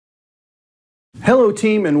Hello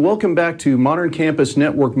team, and welcome back to Modern Campus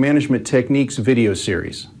Network Management Techniques video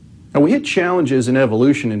series. Now, we hit challenges and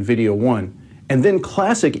evolution in video 1 and then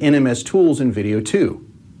classic NMS tools in video 2.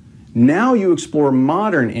 Now you explore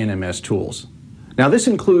modern NMS tools. Now this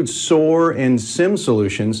includes SOAR and SIM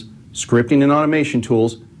solutions, scripting and automation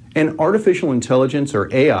tools, and artificial intelligence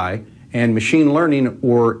or AI and machine learning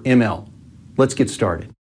or ML. Let's get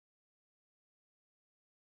started.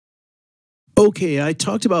 Okay, I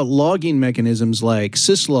talked about logging mechanisms like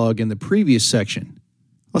syslog in the previous section.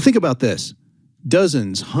 Well, think about this.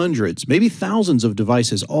 Dozens, hundreds, maybe thousands of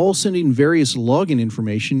devices all sending various logging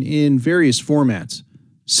information in various formats.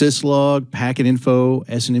 Syslog, packet info,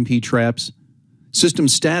 SNMP traps, system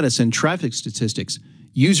status and traffic statistics,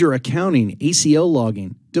 user accounting, ACL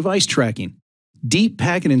logging, device tracking, deep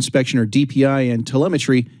packet inspection or DPI and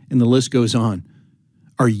telemetry, and the list goes on.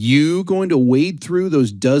 Are you going to wade through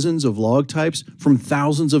those dozens of log types from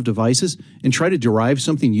thousands of devices and try to derive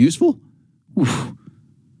something useful? Oof.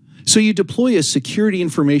 So you deploy a security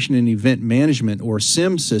information and event management or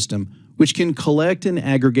SIM system which can collect and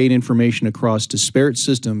aggregate information across disparate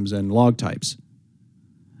systems and log types.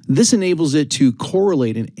 This enables it to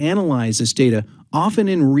correlate and analyze this data often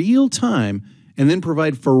in real time and then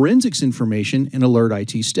provide forensics information and alert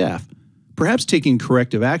IT staff, perhaps taking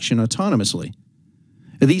corrective action autonomously.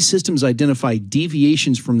 These systems identify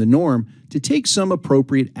deviations from the norm to take some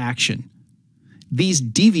appropriate action. These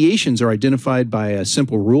deviations are identified by a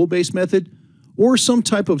simple rule-based method or some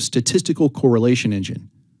type of statistical correlation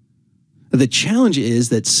engine. The challenge is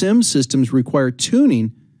that SIM systems require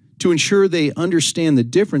tuning to ensure they understand the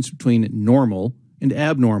difference between normal and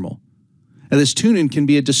abnormal. Now, this tuning can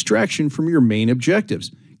be a distraction from your main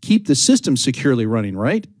objectives. Keep the system securely running,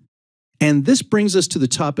 right? And this brings us to the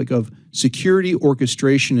topic of security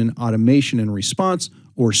orchestration and automation and response,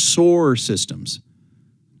 or SOAR systems.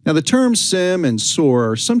 Now, the terms SIM and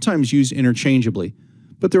SOAR are sometimes used interchangeably,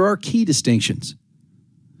 but there are key distinctions.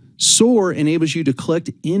 SOAR enables you to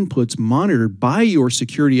collect inputs monitored by your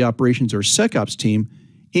security operations or SecOps team,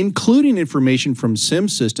 including information from SIM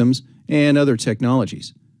systems and other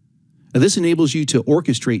technologies. Now, this enables you to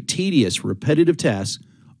orchestrate tedious, repetitive tasks,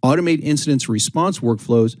 automate incident response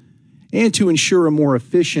workflows, and to ensure a more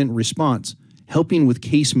efficient response, helping with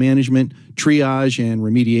case management, triage, and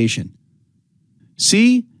remediation.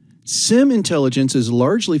 C, SIM intelligence is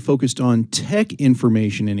largely focused on tech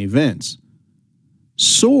information and events.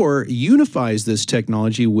 SOAR unifies this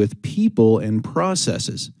technology with people and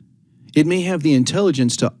processes. It may have the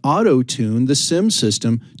intelligence to auto-tune the SIM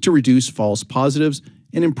system to reduce false positives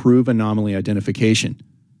and improve anomaly identification.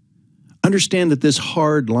 Understand that this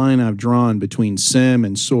hard line I've drawn between SIM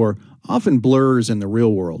and SOAR often blurs in the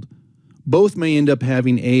real world. Both may end up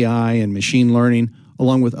having AI and machine learning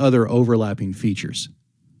along with other overlapping features.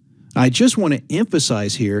 I just want to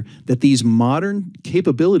emphasize here that these modern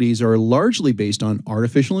capabilities are largely based on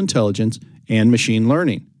artificial intelligence and machine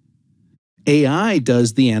learning. AI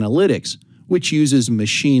does the analytics, which uses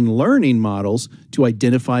machine learning models to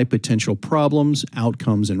identify potential problems,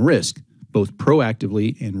 outcomes, and risk, both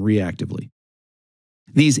proactively and reactively.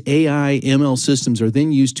 These AI ML systems are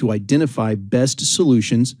then used to identify best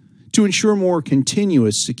solutions to ensure more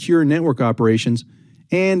continuous, secure network operations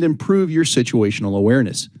and improve your situational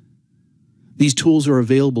awareness. These tools are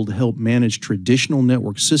available to help manage traditional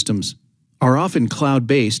network systems, are often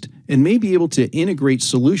cloud-based, and may be able to integrate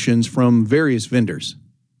solutions from various vendors.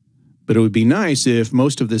 But it would be nice if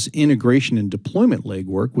most of this integration and deployment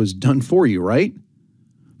legwork was done for you, right?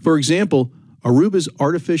 For example, Aruba's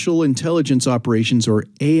Artificial Intelligence Operations, or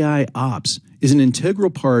AI Ops, is an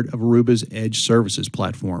integral part of Aruba's Edge Services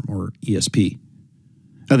Platform, or ESP.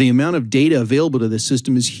 Now, the amount of data available to this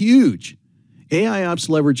system is huge. AI Ops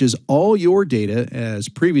leverages all your data, as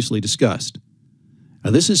previously discussed.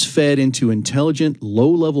 Now, this is fed into intelligent,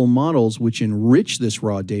 low-level models which enrich this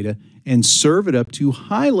raw data and serve it up to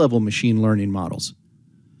high-level machine learning models.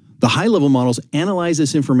 The high-level models analyze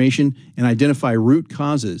this information and identify root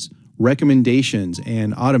causes, recommendations,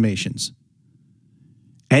 and automations.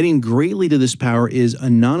 Adding greatly to this power is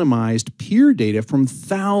anonymized peer data from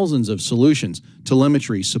thousands of solutions,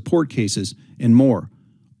 telemetry, support cases, and more,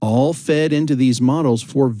 all fed into these models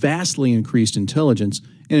for vastly increased intelligence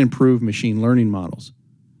and improved machine learning models.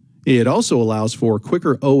 It also allows for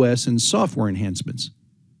quicker OS and software enhancements.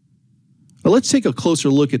 But let's take a closer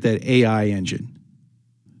look at that AI engine.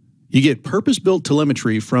 You get purpose-built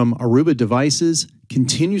telemetry from Aruba devices,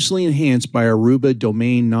 continuously enhanced by Aruba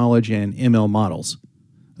domain knowledge and ML models.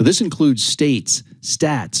 This includes states,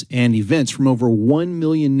 stats, and events from over 1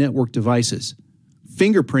 million network devices,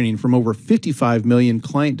 fingerprinting from over 55 million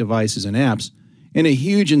client devices and apps, and a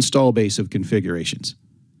huge install base of configurations.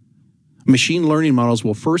 Machine learning models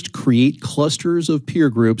will first create clusters of peer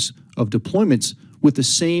groups of deployments with the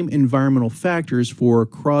same environmental factors for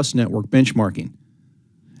cross-network benchmarking.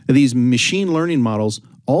 These machine learning models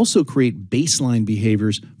also create baseline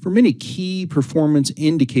behaviors for many key performance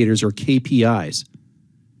indicators or KPIs.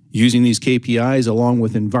 Using these KPIs along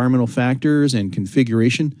with environmental factors and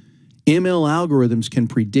configuration, ML algorithms can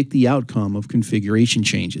predict the outcome of configuration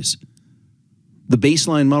changes. The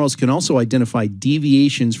baseline models can also identify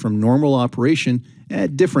deviations from normal operation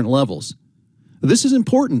at different levels. This is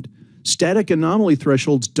important. Static anomaly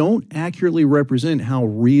thresholds don't accurately represent how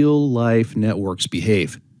real-life networks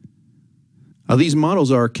behave. These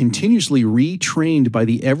models are continuously retrained by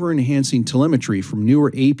the ever-enhancing telemetry from newer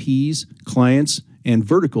APs, clients, and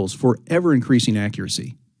verticals for ever-increasing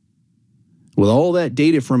accuracy. With all that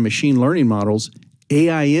data from machine learning models,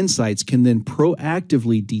 AI insights can then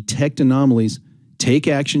proactively detect anomalies, take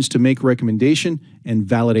actions to make recommendation, and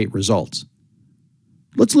validate results.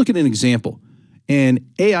 Let's look at an example, an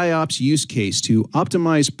AIOps use case to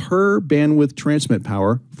optimize per bandwidth transmit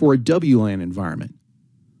power for a WLAN environment.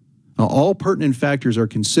 Now, all pertinent factors are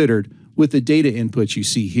considered with the data inputs you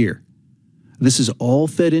see here. This is all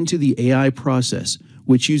fed into the AI process,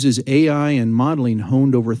 which uses AI and modeling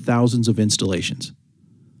honed over thousands of installations.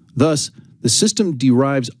 Thus, the system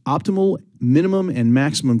derives optimal minimum and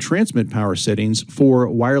maximum transmit power settings for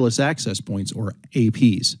wireless access points, or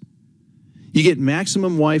APs. You get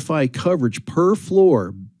maximum Wi-Fi coverage per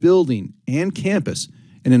floor, building, and campus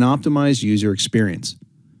in an optimized user experience.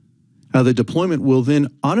 The deployment will then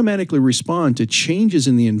automatically respond to changes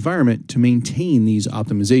in the environment to maintain these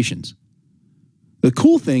optimizations. The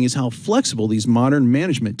cool thing is how flexible these modern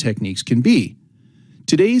management techniques can be.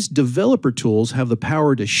 Today's developer tools have the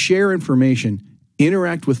power to share information,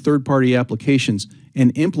 interact with third-party applications,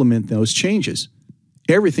 and implement those changes.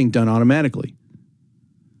 Everything done automatically.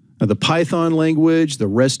 The Python language, the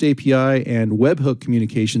REST API, and webhook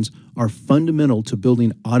communications are fundamental to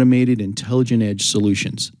building automated intelligent edge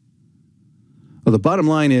solutions. The bottom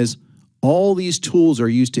line is, all these tools are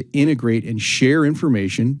used to integrate and share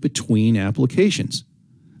information between applications.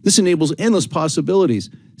 This enables endless possibilities: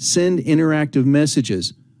 send interactive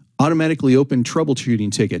messages, automatically open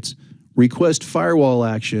troubleshooting tickets, request firewall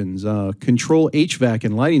actions, control HVAC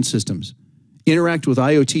and lighting systems, interact with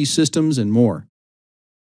IoT systems, and more.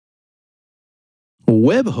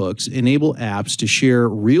 Webhooks enable apps to share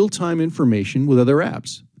real-time information with other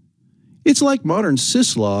apps. It's like modern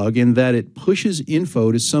syslog in that it pushes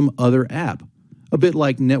info to some other app, a bit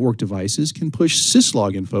like network devices can push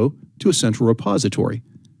syslog info to a central repository.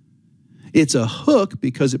 It's a hook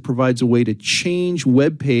because it provides a way to change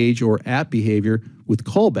web page or app behavior with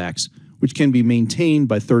callbacks, which can be maintained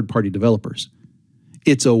by third-party developers.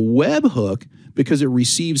 It's a webhook because it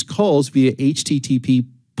receives calls via HTTP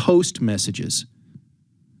post messages.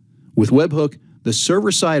 With webhook, the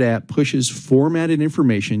server-side app pushes formatted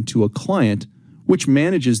information to a client, which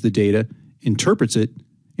manages the data, interprets it,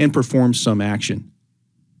 and performs some action.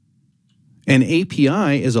 An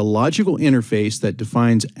API is a logical interface that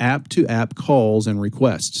defines app-to-app calls and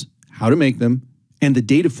requests, how to make them, and the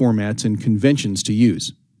data formats and conventions to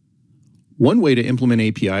use. One way to implement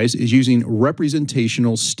APIs is using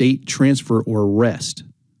representational state transfer, or REST.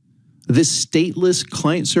 This stateless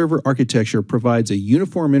client-server architecture provides a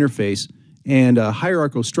uniform interface and a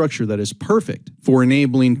hierarchical structure that is perfect for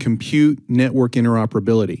enabling compute network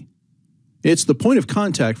interoperability. It's the point of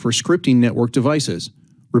contact for scripting network devices,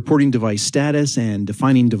 reporting device status, and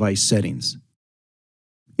defining device settings.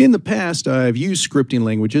 In the past, I've used scripting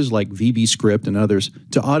languages like VBScript and others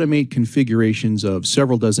to automate configurations of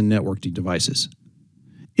several dozen networked devices.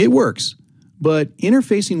 It works, but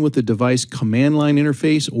interfacing with the device command line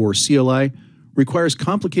interface, or CLI, requires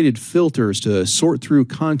complicated filters to sort through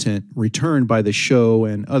content returned by the show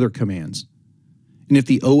and other commands. And if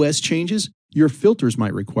the OS changes, your filters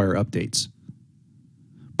might require updates.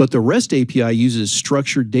 But the REST API uses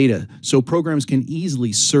structured data, so programs can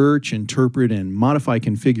easily search, interpret, and modify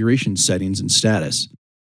configuration settings and status.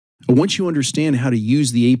 Once you understand how to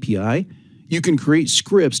use the API, you can create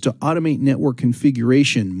scripts to automate network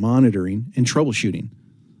configuration, monitoring, and troubleshooting,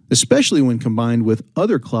 especially when combined with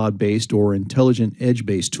other cloud-based or intelligent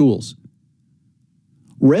edge-based tools.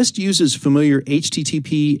 REST uses familiar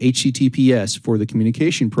HTTP, HTTPS for the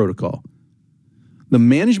communication protocol. The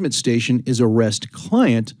management station is a REST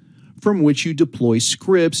client from which you deploy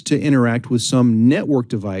scripts to interact with some network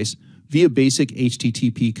device via basic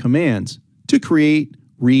HTTP commands to create,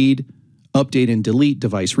 read, update, and delete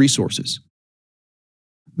device resources.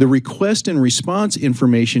 The request and response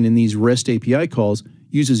information in these REST API calls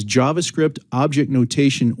uses JavaScript object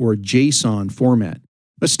notation or JSON format,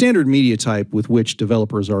 a standard media type with which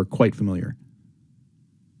developers are quite familiar.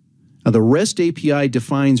 Now, the REST API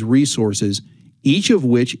defines resources, each of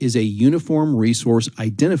which is a uniform resource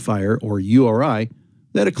identifier or URI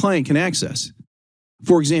that a client can access.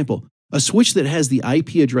 For example, a switch that has the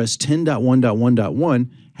IP address 10.1.1.1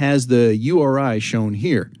 has the URI shown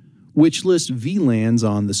here, which lists VLANs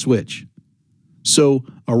on the switch. So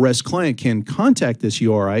a REST client can contact this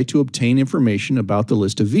URI to obtain information about the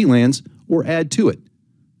list of VLANs or add to it.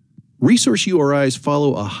 Resource URIs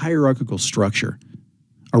follow a hierarchical structure.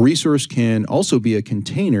 A resource can also be a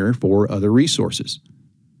container for other resources.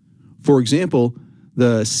 For example,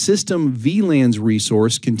 the system VLANs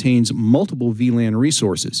resource contains multiple VLAN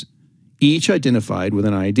resources, each identified with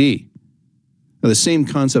an ID. Now, the same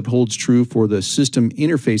concept holds true for the system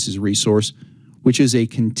interfaces resource, which is a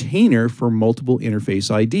container for multiple interface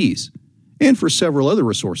IDs, and for several other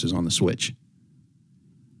resources on the switch.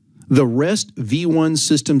 The REST v1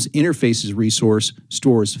 systems interfaces resource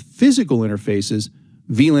stores physical interfaces,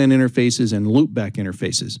 VLAN interfaces, and loopback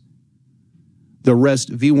interfaces. The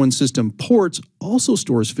REST v1 system ports also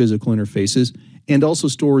stores physical interfaces and also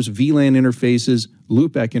stores VLAN interfaces,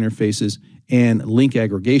 loopback interfaces, and link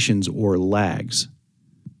aggregations or lags.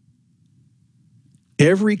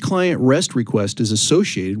 Every client REST request is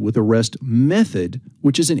associated with a REST method,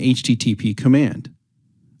 which is an HTTP command.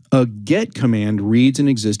 A GET command reads an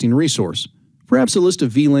existing resource, perhaps a list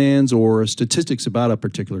of VLANs or statistics about a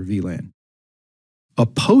particular VLAN. A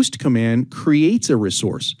POST command creates a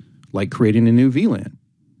resource, like creating a new VLAN.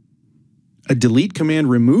 A delete command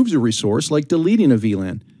removes a resource, like deleting a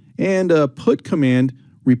VLAN. And a put command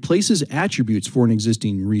replaces attributes for an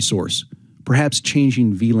existing resource, perhaps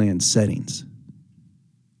changing VLAN settings.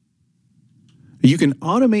 You can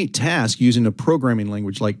automate tasks using a programming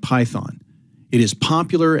language like Python. It is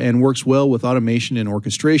popular and works well with automation and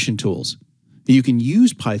orchestration tools. You can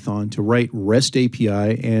use Python to write REST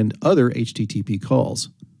API and other HTTP calls.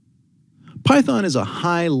 Python is a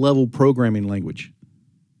high-level programming language.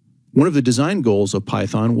 One of the design goals of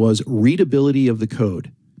Python was readability of the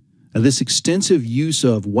code. Now, this extensive use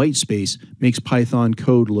of whitespace makes Python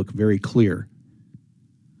code look very clear.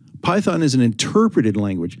 Python is an interpreted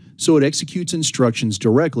language, so it executes instructions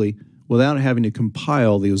directly without having to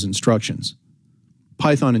compile those instructions.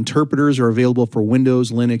 Python interpreters are available for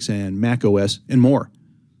Windows, Linux, and Mac OS, and more.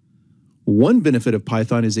 One benefit of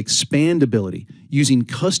Python is expandability, using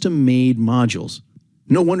custom-made modules.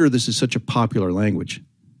 No wonder this is such a popular language.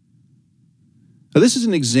 Now, this is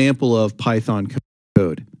an example of Python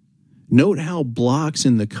code. Note how blocks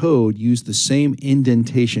in the code use the same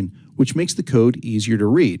indentation, which makes the code easier to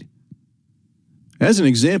read. As an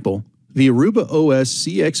example, the Aruba OS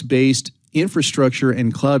CX-based infrastructure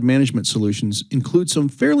and cloud management solutions include some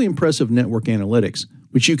fairly impressive network analytics,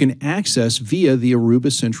 which you can access via the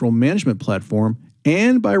Aruba Central Management Platform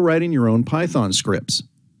and by writing your own Python scripts.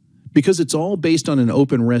 Because it's all based on an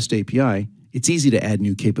open REST API, it's easy to add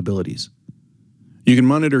new capabilities. You can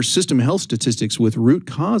monitor system health statistics with root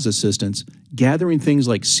cause assistance, gathering things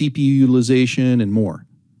like CPU utilization and more.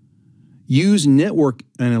 Use network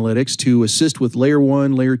analytics to assist with Layer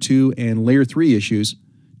 1, Layer 2, and Layer 3 issues,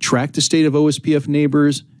 track the state of OSPF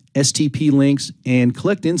neighbors, STP links, and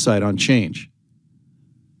collect insight on change.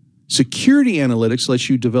 Security analytics lets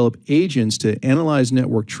you develop agents to analyze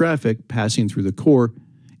network traffic passing through the core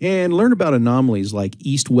and learn about anomalies like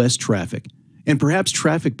east-west traffic and perhaps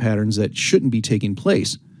traffic patterns that shouldn't be taking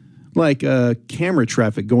place, like camera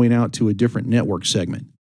traffic going out to a different network segment.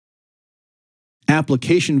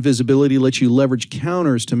 Application visibility lets you leverage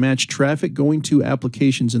counters to match traffic going to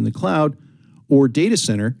applications in the cloud or data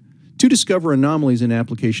center to discover anomalies in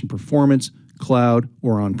application performance, cloud,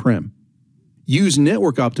 or on-prem. Use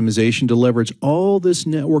network optimization to leverage all this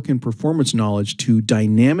network and performance knowledge to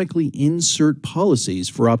dynamically insert policies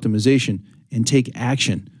for optimization and take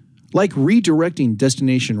action, like redirecting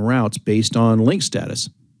destination routes based on link status.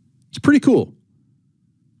 It's pretty cool.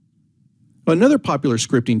 Another popular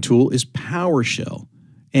scripting tool is PowerShell,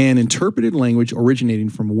 an interpreted language originating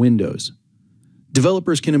from Windows.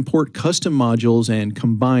 Developers can import custom modules and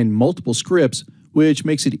combine multiple scripts, which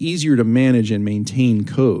makes it easier to manage and maintain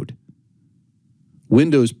code.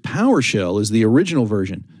 Windows PowerShell is the original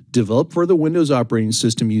version, developed for the Windows operating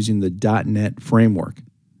system using the .NET framework.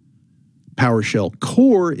 PowerShell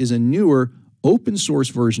Core is a newer, open-source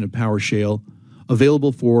version of PowerShell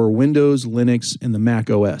available for Windows, Linux, and the Mac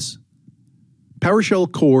OS.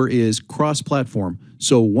 PowerShell Core is cross-platform,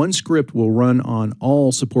 so one script will run on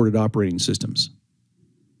all supported operating systems.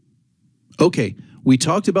 Okay, We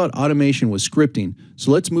talked about automation with scripting,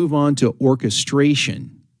 so let's move on to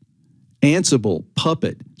orchestration. Ansible,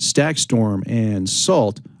 Puppet, StackStorm, and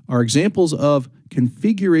Salt are examples of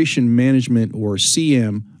configuration management or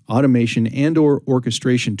CM, automation, and/or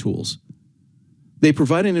orchestration tools. They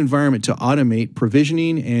provide an environment to automate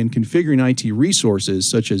provisioning and configuring IT resources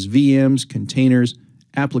such as VMs, containers,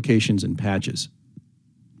 applications, and patches.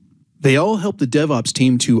 They all help the DevOps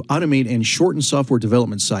team to automate and shorten software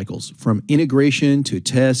development cycles, from integration to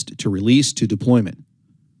test to release to deployment.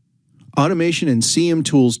 Automation and CM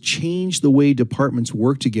tools change the way departments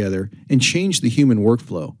work together and change the human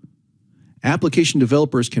workflow. Application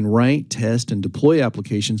developers can write, test, and deploy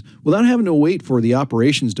applications without having to wait for the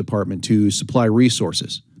operations department to supply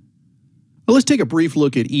resources. Well, let's take a brief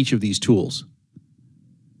look at each of these tools.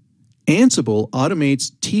 Ansible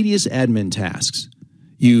automates tedious admin tasks.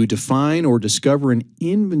 You define or discover an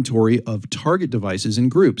inventory of target devices in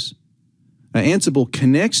groups. Ansible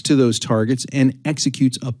connects to those targets and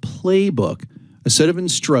executes a playbook, a set of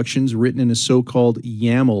instructions written in a so-called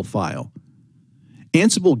YAML file.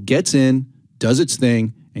 Ansible gets in, does its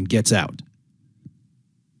thing, and gets out.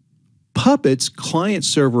 Puppet's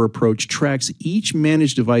client-server approach tracks each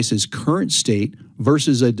managed device's current state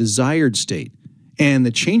versus a desired state, and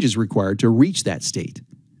the changes required to reach that state.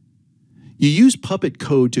 You use Puppet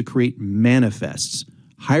code to create manifests,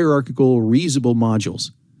 hierarchical reusable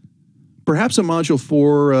modules. Perhaps a module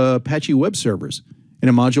for Apache web servers, and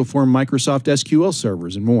a module for Microsoft SQL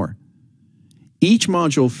servers, and more. Each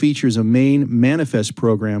module features a main manifest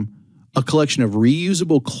program, a collection of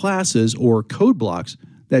reusable classes or code blocks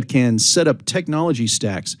that can set up technology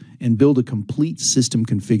stacks and build a complete system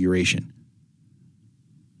configuration.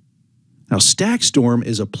 Now, StackStorm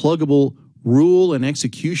is a pluggable rule and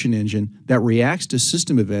execution engine that reacts to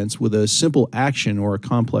system events with a simple action or a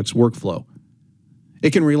complex workflow.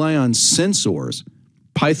 It can rely on sensors,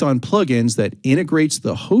 Python plugins that integrates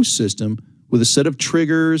the host system with a set of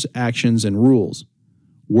triggers, actions, and rules,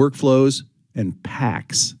 workflows, and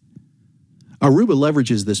packs. Aruba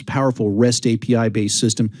leverages this powerful REST API-based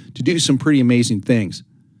system to do some pretty amazing things.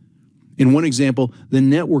 In one example, the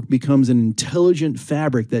network becomes an intelligent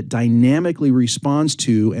fabric that dynamically responds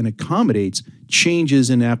to and accommodates changes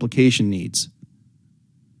in application needs.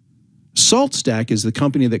 SaltStack is the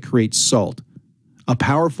company that creates Salt, a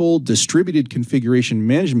powerful distributed configuration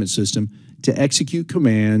management system to execute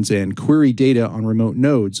commands and query data on remote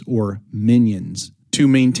nodes, or minions, to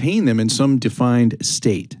maintain them in some defined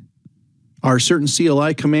state. Are certain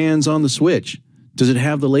CLI commands on the switch? Does it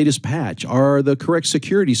have the latest patch? Are the correct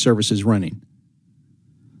security services running?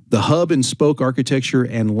 The hub and spoke architecture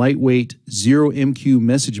and lightweight zero-MQ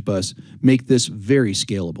message bus make this very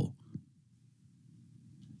scalable.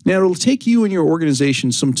 Now, it'll take you and your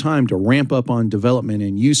organization some time to ramp up on development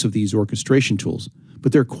and use of these orchestration tools,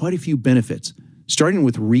 but there are quite a few benefits, starting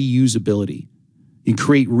with reusability. You can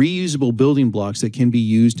create reusable building blocks that can be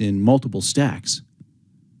used in multiple stacks.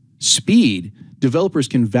 Speed. Developers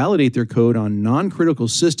can validate their code on non-critical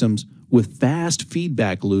systems with fast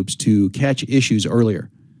feedback loops to catch issues earlier.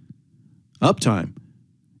 Uptime.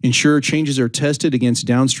 Ensure changes are tested against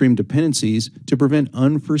downstream dependencies to prevent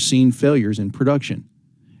unforeseen failures in production.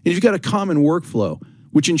 And you've got a common workflow,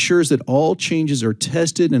 which ensures that all changes are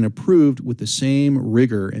tested and approved with the same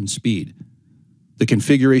rigor and speed. The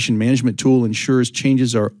configuration management tool ensures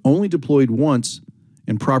changes are only deployed once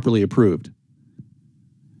and properly approved.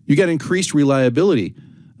 You got increased reliability.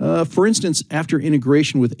 For instance, after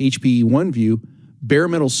integration with HPE OneView, bare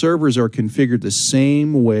metal servers are configured the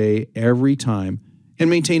same way every time and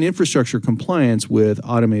maintain infrastructure compliance with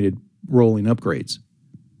automated rolling upgrades.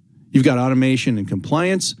 You've got automation and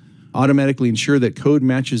compliance, automatically ensure that code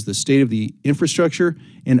matches the state of the infrastructure,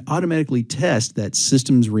 and automatically test that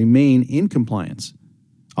systems remain in compliance.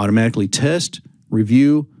 Automatically test,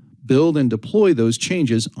 review, build, and deploy those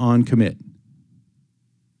changes on commit.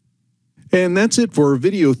 And that's it for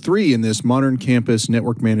video 3 in this Modern Campus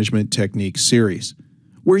Network Management Techniques series,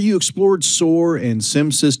 where you explored SOAR and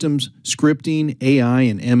SIM systems, scripting, AI,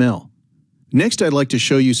 and ML. Next, I'd like to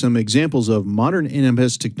show you some examples of modern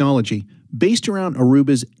NMS technology based around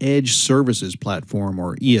Aruba's Edge Services Platform,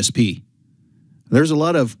 or ESP. There's a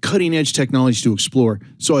lot of cutting-edge technology to explore,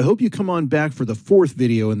 so I hope you come on back for the 4th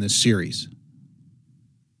video in this series.